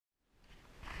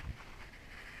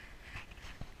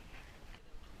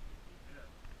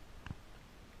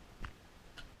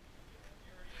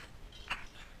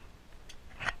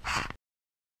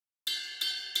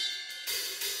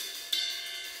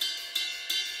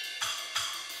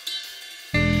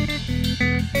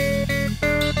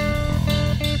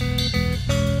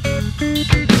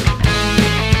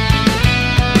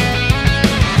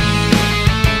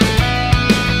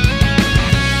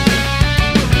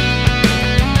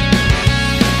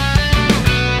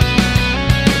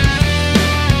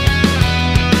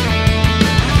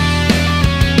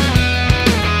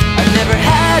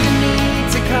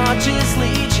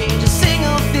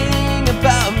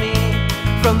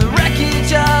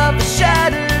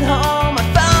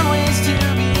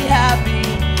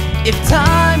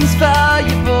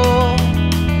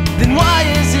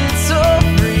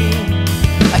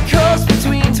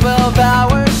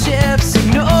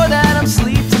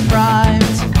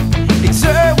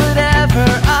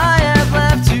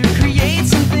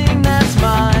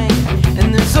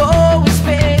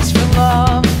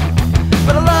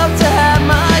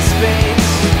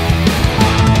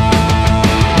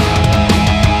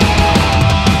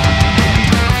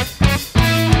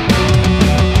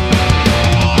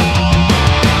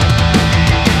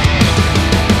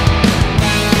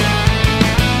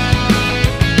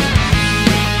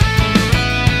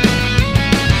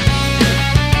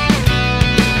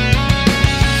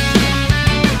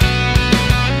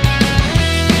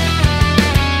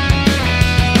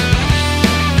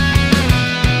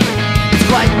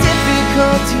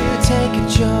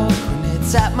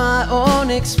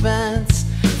expense,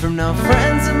 from no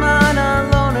friends of mine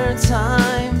on loaner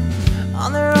time,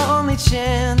 on their only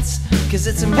chance. Cause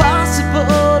it's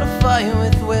impossible to fight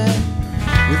with wit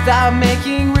without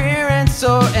making rear ends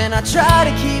sore. And I try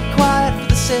to keep quiet for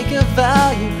the sake of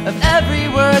value of every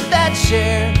word that's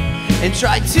shared, and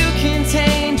try to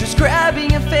contain just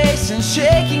grabbing a face and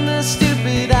shaking the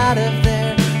stupid out of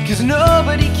there. Cause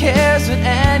nobody cares what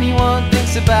anyone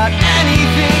thinks about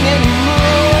anything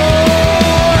anymore.